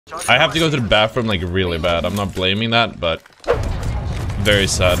I have to go to the bathroom like really bad. I'm not blaming that, but very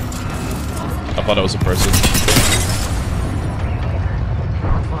sad. I thought I was a person.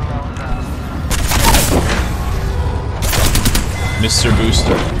 Mr.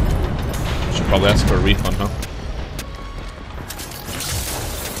 Booster. Should probably ask for a refund, huh?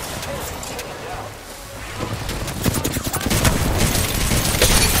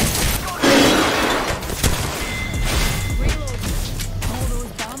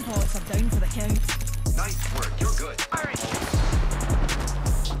 Nice work, you're good.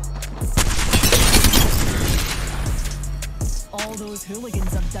 All those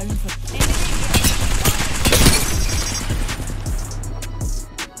hooligans are down for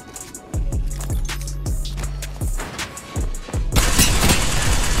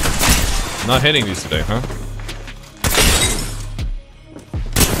Not hitting these today, huh?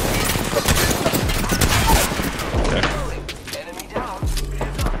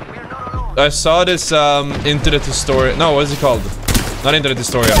 I saw this Internet Historia. No, what is it called? Not Internet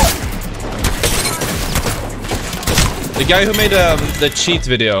Historia. The guy who made the cheat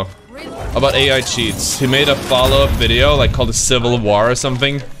video about AI cheats. He made a follow-up video like called the Civil War or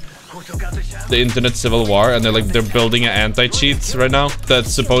something. The Internet Civil War, and they're building an anti-cheat right now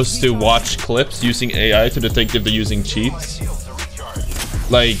that's supposed to watch clips using AI to detect if they're using cheats.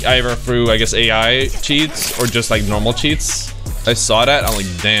 Like either through, I guess, AI cheats or just like normal cheats. I saw that, I'm like,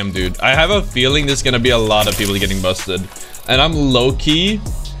 damn, dude. I have a feeling there's gonna be a lot of people getting busted. And I'm low-key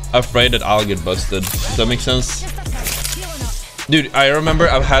afraid that I'll get busted. Does that make sense? Dude, I remember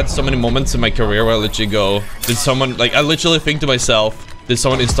I've had so many moments in my career where I literally go, did someone, like, I literally think to myself, did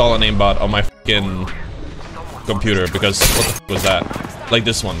someone install an aimbot on my fucking computer? Because what the f was that? Like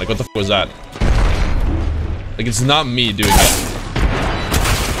this one, like what the f was that? Like, it's not me doing it.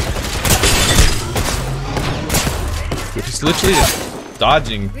 He's literally just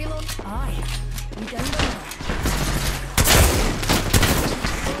dodging.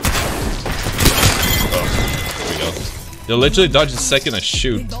 Oh, there we go. They literally dodge the second I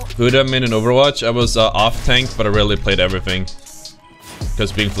shoot. Who did I mean in Overwatch? I was off tank, but I really played everything.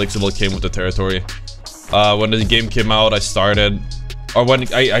 Because being flexible came with the territory. When the game came out, I started... Or when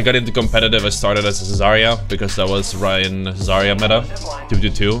I got into competitive, I started as a Zarya. Because that was Ryan Zarya meta.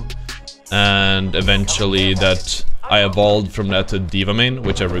 2v2. And eventually that... I evolved from that to Diva main,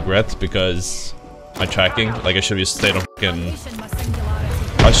 which I regret because my tracking, like I should have stayed on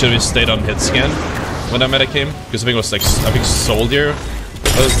hit scan when that meta came, because I think it was like, I think Soldier,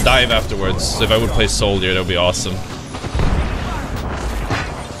 it was dive afterwards, so if I would play Soldier that would be awesome.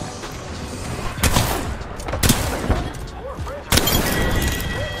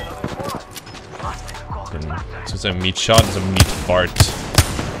 So it's a meat shot, it's a meat fart.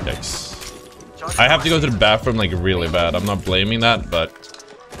 Yikes. I have to go to the bathroom like really bad. I'm not blaming that, but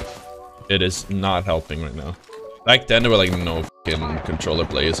it is not helping right now. Back then there were like no fucking controller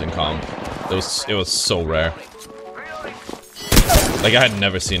players in comp. It was so rare. Like I had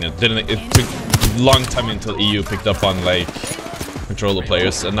never seen it. It took a long time until EU picked up on like controller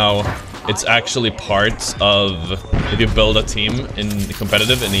players, and now it's actually part of, if you build a team in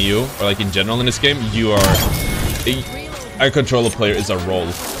competitive in EU or like in general in this game, you are a controller player is a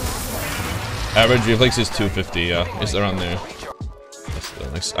role. Average reflex is 250, yeah, it's around there.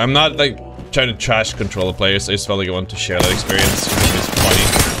 I'm not like trying to trash controller players, I just felt like I wanted to share that experience. It's funny.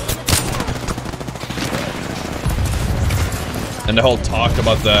 And the whole talk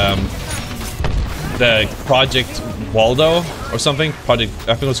about the Project Waldo or something? I think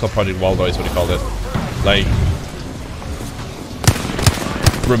it was called Project Waldo is what he called it. Like,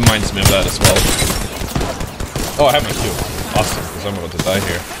 reminds me of that as well. Oh, I have my Q. Awesome, because I'm about to die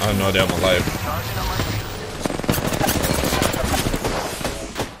here. I have no idea I'm alive.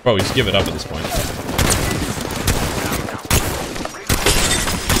 Bro, just give it up at this point.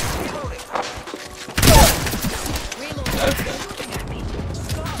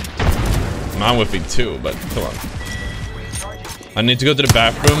 I'm whipping too, but come on. I need to go to the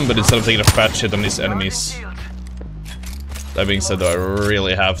bathroom, but instead of taking a fat shit on these enemies. That being said, though, I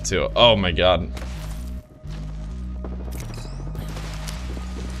really have to. Oh my god.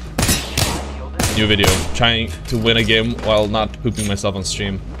 New video. Trying to win a game while not pooping myself on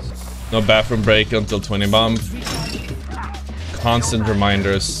stream. No bathroom break until 20 bomb. Constant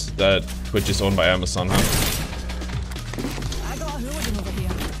reminders that Twitch is owned by Amazon, huh?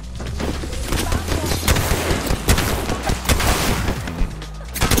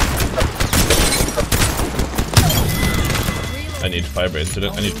 I need fiber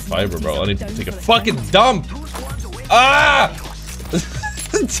internet. I need fiber, bro. I need to take a fucking dump! Ah!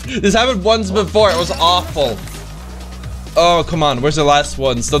 This happened once before. It was awful. Oh, come on. Where's the last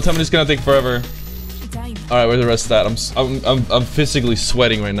ones? Don't tell me it's gonna take forever. Alright, where's the rest of that? I'm physically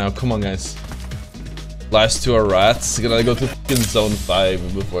sweating right now. Come on, guys. Last two are rats. Gonna go to fucking zone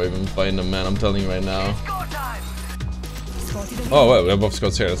 5 before I even find them, man. I'm telling you right now. Oh, wait, we have both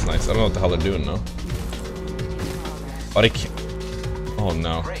squads here. That's nice. I don't know what the hell they're doing now. Oh, they can't. Oh,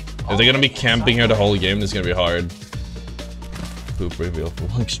 no. If they're gonna be camping here the whole game, this is gonna be hard. Poop reveal for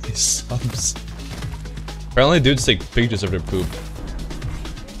 1K subs. Apparently, dudes take pictures of their poop.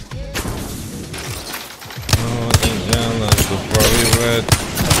 Before we went,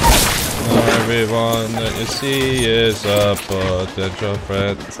 everyone that you see is a potential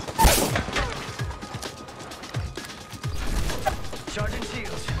threat.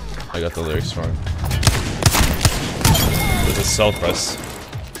 I got the lyrics wrong. There's a cell press.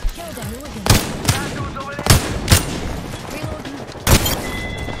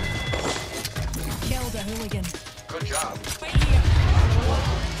 Good job.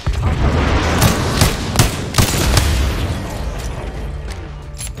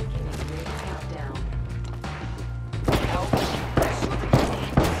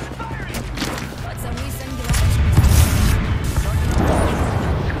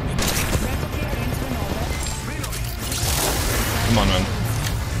 Come on, man.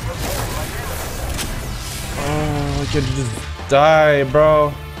 Oh, I could just die,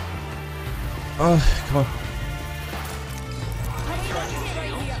 bro. Oh, come on.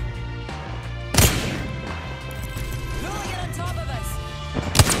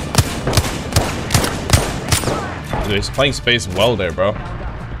 Dude, he's playing space well there, bro.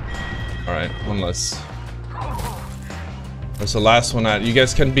 Alright, one less. Where's the last one at? You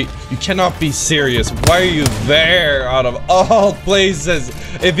guys you cannot be serious. Why are you there out of all places?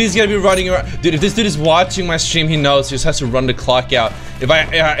 If he's gonna be running around, dude, if this dude is watching my stream, he knows he just has to run the clock out. If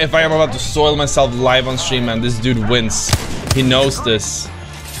I am about to soil myself live on stream, man, this dude wins. He knows this.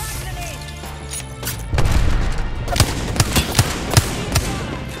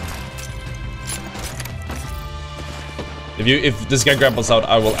 If this guy grapples out,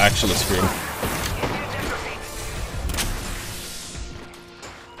 I will actually scream.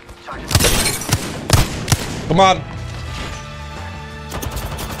 Come on.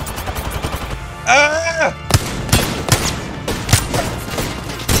 Ah!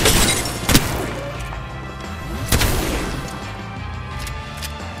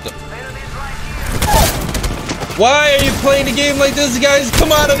 Why are you playing the game like this, guys?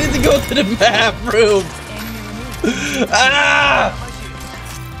 Come on, I need to go to the map room. Ah!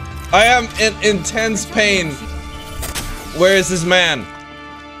 I am in intense pain. Where is this man?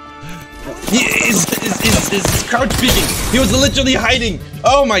 He is crouch peeking. He was literally hiding.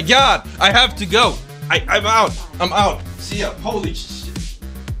 Oh my god. I have to go. I'm out. I'm out. See ya. Holy shit.